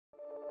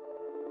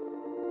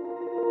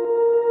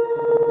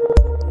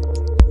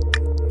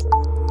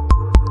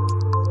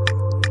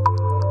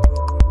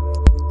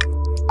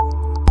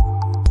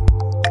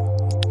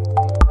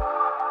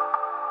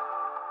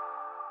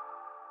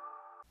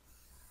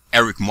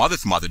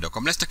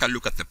mothers.com. Let's take a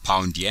look at the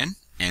pound yen,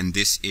 and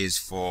this is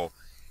for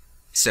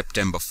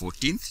September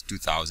 14th,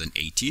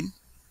 2018.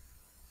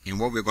 And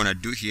what we're going to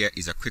do here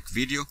is a quick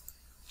video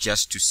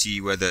just to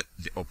see whether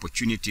the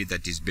opportunity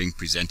that is being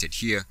presented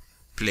here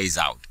plays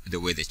out the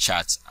way the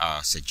charts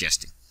are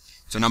suggesting.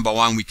 So number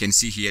one, we can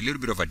see here a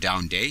little bit of a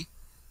down day.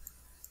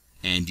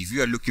 And if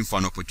you are looking for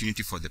an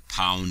opportunity for the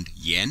pound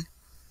yen,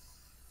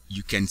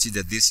 you can see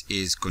that this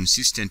is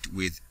consistent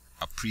with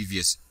a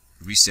previous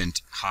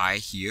recent high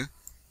here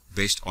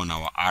based on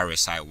our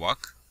RSI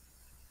work.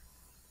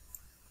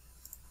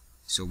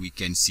 So we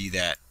can see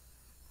that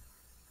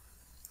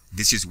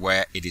this is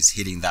where it is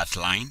hitting that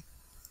line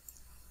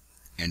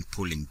and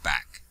pulling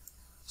back.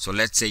 So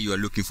let's say you are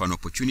looking for an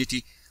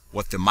opportunity.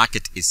 What the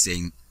market is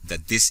saying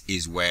that this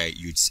is where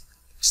you'd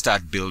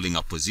start building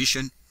a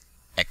position,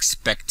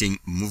 expecting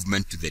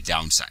movement to the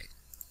downside.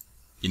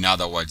 In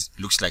other words,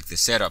 looks like the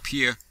setup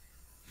here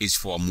is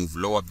for a move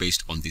lower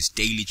based on this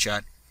daily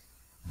chart.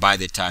 By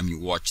the time you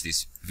watch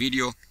this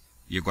video,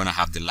 you're going to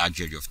have the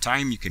luxury of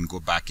time. You can go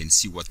back and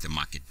see what the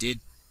market did.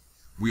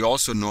 We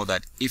also know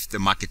that if the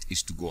market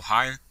is to go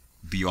higher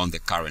beyond the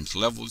current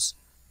levels,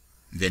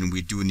 then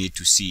we do need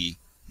to see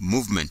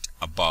movement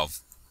above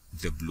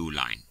the blue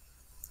line.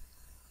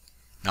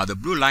 Now the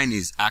blue line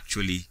is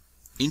actually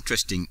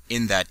interesting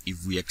in that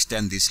if we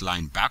extend this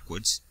line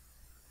backwards,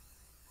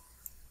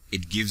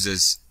 it gives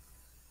us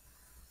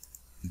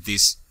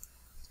this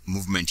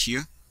movement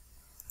here,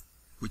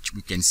 which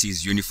we can see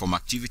is uniform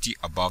activity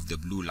above the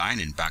blue line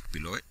and back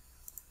below it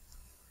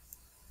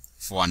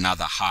for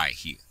another high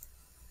here.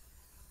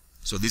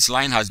 So this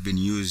line has been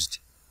used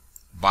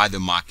by the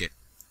market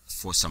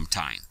for some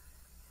time.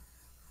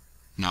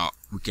 Now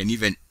we can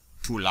even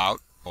pull out,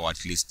 or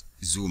at least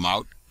zoom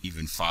out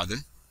even further.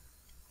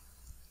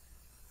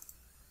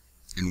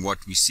 And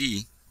what we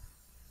see,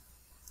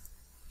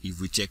 if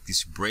we take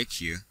this break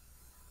here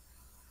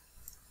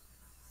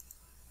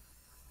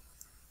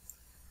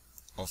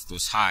of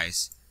those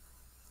highs,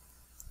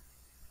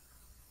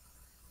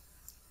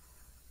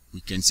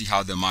 we can see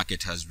how the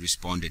market has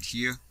responded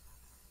here,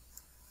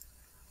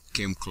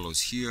 came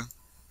close here,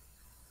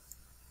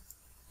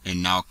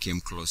 and now came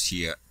close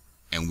here,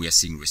 and we are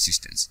seeing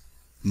resistance.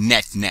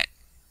 Net,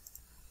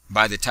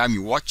 by the time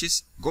you watch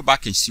this, go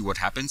back and see what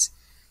happens.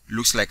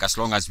 Looks like as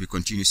long as we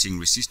continue seeing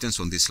resistance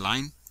on this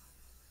line,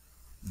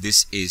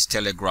 this is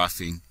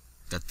telegraphing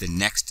that the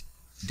next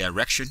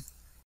direction